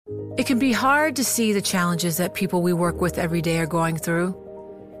It can be hard to see the challenges that people we work with every day are going through.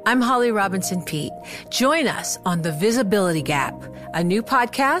 I'm Holly Robinson Pete. Join us on The Visibility Gap, a new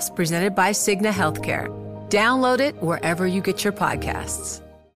podcast presented by Cigna Healthcare. Download it wherever you get your podcasts.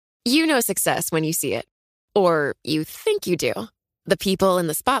 You know success when you see it. Or you think you do. The people in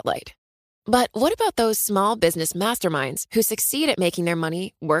the spotlight. But what about those small business masterminds who succeed at making their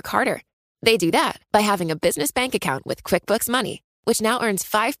money work harder? They do that by having a business bank account with QuickBooks Money, which now earns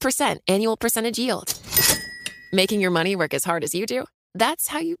 5% annual percentage yield. Making your money work as hard as you do? That's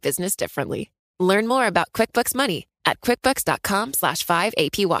how you business differently. Learn more about QuickBooks Money at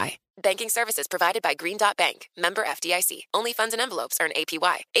quickbooks.com/5APY. Banking services provided by Green Dot Bank. Member FDIC. Only funds and envelopes earn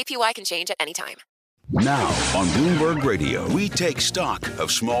APY. APY can change at any time. Now on Bloomberg Radio, we take stock of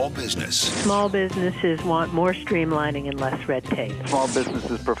small business. Small businesses want more streamlining and less red tape. Small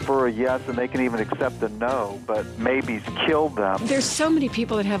businesses prefer a yes, and they can even accept a no, but maybes kill them. There's so many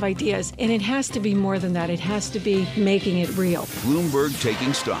people that have ideas, and it has to be more than that. It has to be making it real. Bloomberg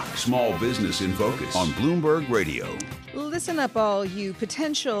Taking Stock, Small Business in Focus on Bloomberg Radio. Listen up, all you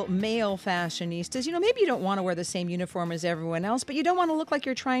potential male fashionistas. You know, maybe you don't want to wear the same uniform as everyone else, but you don't want to look like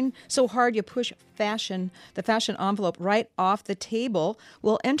you're trying so hard you push the fashion envelope right off the table.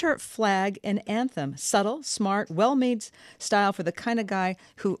 Well, enter Flag and Anthem. Subtle, smart, well-made style for the kind of guy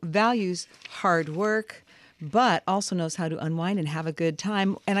who values hard work, but also knows how to unwind and have a good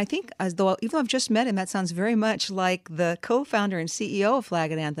time. And I think, even though I've just met him, that sounds very much like the co-founder and CEO of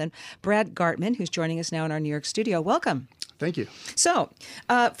Flag and Anthem, Brad Gartman, who's joining us now in our New York studio. Welcome. Thank you. So,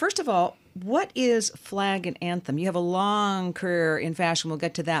 first of all, what is Flag and Anthem? You have a long career in fashion. We'll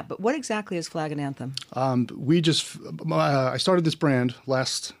get to that. But what exactly is Flag and Anthem? I started this brand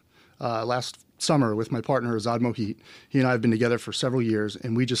last summer with my partner, Azad Mohit. He and I have been together for several years,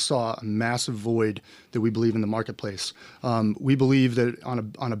 and we just saw a massive void that we believe in the marketplace. We believe that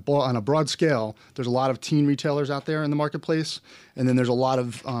on a broad scale, there's a lot of teen retailers out there in the marketplace, and then there's a lot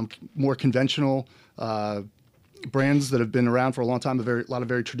of more conventional brands that have been around for a long time, a lot of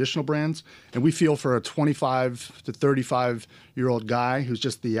very traditional brands. And we feel for a 25 to 35-year-old guy who's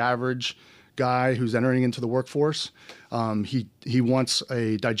just the average guy who's entering into the workforce, he wants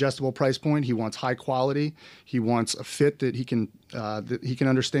a digestible price point. He wants high quality. He wants a fit that he can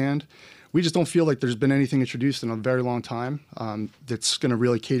understand. We just don't feel like there's been anything introduced in a very long time that's going to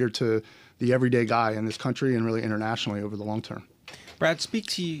really cater to the everyday guy in this country and really internationally over the long term. Brad, speak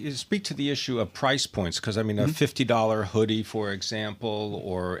to the issue of price points, because I mean a $50 hoodie, for example,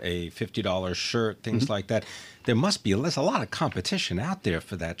 or a $50 shirt, things like that. There's a lot of competition out there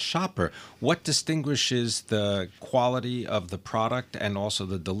for that shopper. What distinguishes the quality of the product and also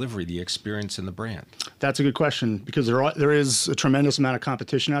the delivery, the experience in the brand? That's a good question, because there is a tremendous amount of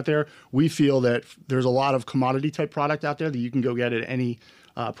competition out there. We feel that there's a lot of commodity type product out there that you can go get at any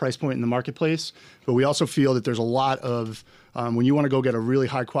price point in the marketplace. But we also feel that there's a lot of when you want to go get a really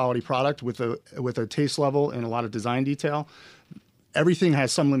high quality product with a taste level and a lot of design detail, everything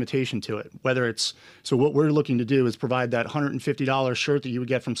has some limitation to it. So what we're looking to do is provide that $150 shirt that you would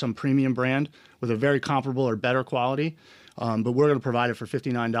get from some premium brand with a very comparable or better quality, but we're going to provide it for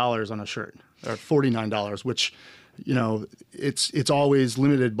 $59 on a shirt, or $49, which, you know, it's always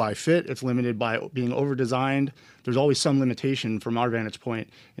limited by fit. It's limited by being over-designed. There's always some limitation from our vantage point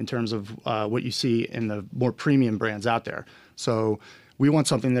in terms of what you see in the more premium brands out there. So we want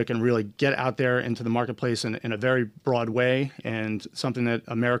something that can really get out there into the marketplace in a very broad way, and something that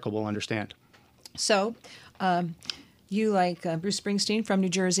America will understand. So you, like Bruce Springsteen, from New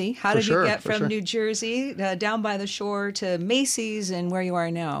Jersey. How did you get from New Jersey down by the shore to Macy's and where you are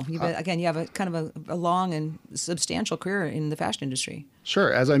now? You have a kind of a long and substantial career in the fashion industry.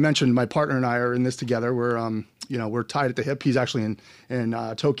 Sure. As I mentioned, my partner and I are in this together. We're tied at the hip. He's actually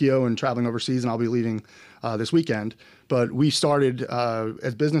in Tokyo and traveling overseas, and I'll be leaving this weekend. But we started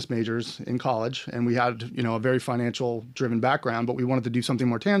as business majors in college, and we had a very financial driven background, but we wanted to do something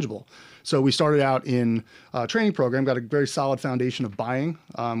more tangible. So we started out in a training program, got a very solid foundation of buying.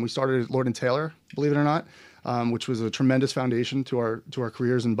 We started at Lord & Taylor, believe it or not, which was a tremendous foundation to our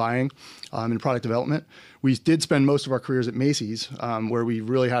careers in buying and product development. We did spend most of our careers at Macy's, where we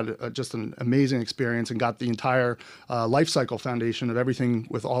really had just an amazing experience and got the entire life cycle foundation of everything,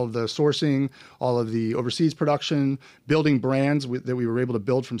 with all of the sourcing, all of the overseas production, building brands that we were able to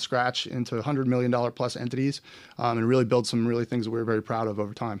build from scratch into $100 million plus entities, and really build some things that we were very proud of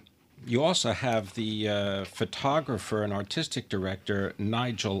over time. You also have the photographer and artistic director,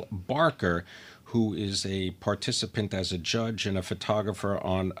 Nigel Barker, who is a participant as a judge and a photographer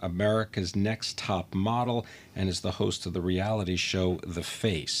on America's Next Top Model, and is the host of the reality show The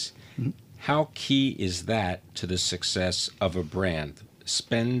Face. Mm-hmm. How key is that to the success of a brand,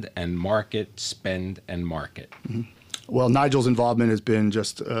 spend and market, spend and market? Mm-hmm. Well, Nigel's involvement has been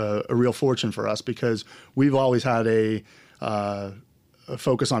just a real fortune for us because we've always had a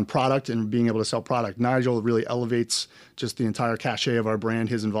focus on product and being able to sell product. Nigel really elevates just the entire cachet of our brand,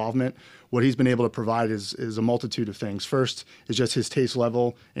 his involvement. What he's been able to provide is a multitude of things. First is just his taste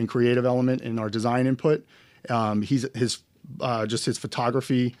level and creative element in our design input. His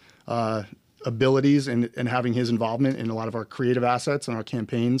photography abilities and having his involvement in a lot of our creative assets and our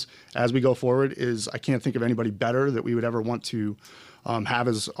campaigns as we go forward is, I can't think of anybody better that we would ever want to have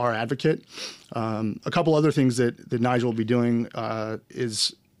as our advocate. A couple other things that Nigel will be doing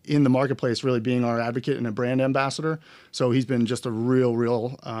is in the marketplace, really being our advocate and a brand ambassador. So he's been just a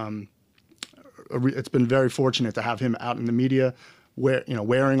real, it's been very fortunate to have him out in the media,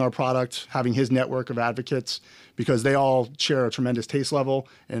 wearing our product, having his network of advocates, because they all share a tremendous taste level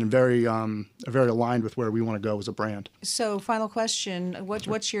and very aligned with where we want to go as a brand. So, final question: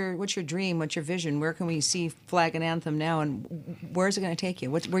 what's your dream? What's your vision? Where can we see Flag and Anthem now, and where is it going to take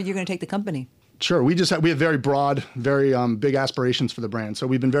you? Where are you going to take the company? Sure. We have very broad, very big aspirations for the brand. So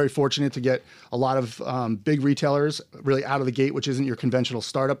we've been very fortunate to get a lot of big retailers really out of the gate, which isn't your conventional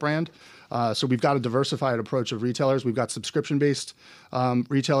startup brand. So we've got a diversified approach of retailers. We've got subscription-based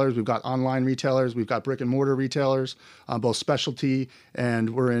retailers. We've got online retailers. We've got brick-and-mortar retailers, both specialty, and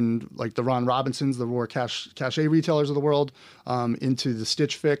we're in like the Ron Robinsons, the more cachet retailers of the world, into the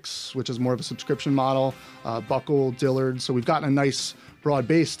Stitch Fix, which is more of a subscription model, Buckle, Dillard. So we've gotten a nice broad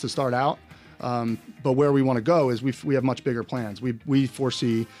base to start out. But where we want to go is we have much bigger plans. We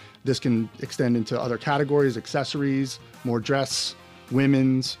foresee this can extend into other categories, accessories, more dress,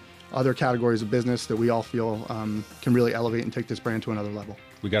 women's, other categories of business that we all feel can really elevate and take this brand to another level.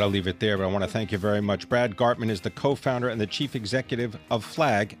 We got to leave it there, but I want to thank you very much. Brad Gartman is the co-founder and the chief executive of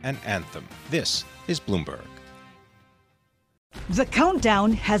Flag and Anthem. This is Bloomberg. The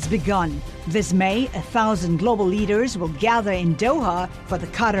countdown has begun. This May, 1,000 global leaders will gather in Doha for the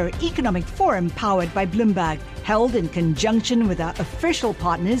Qatar Economic Forum powered by Bloomberg, held in conjunction with our official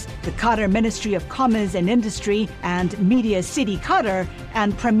partners, the Qatar Ministry of Commerce and Industry and Media City Qatar,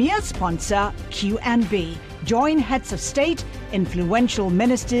 and premier sponsor QNB. Join heads of state, influential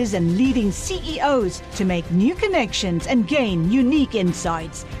ministers, and leading CEOs to make new connections and gain unique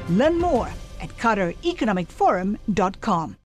insights. Learn more at QatarEconomicForum.com.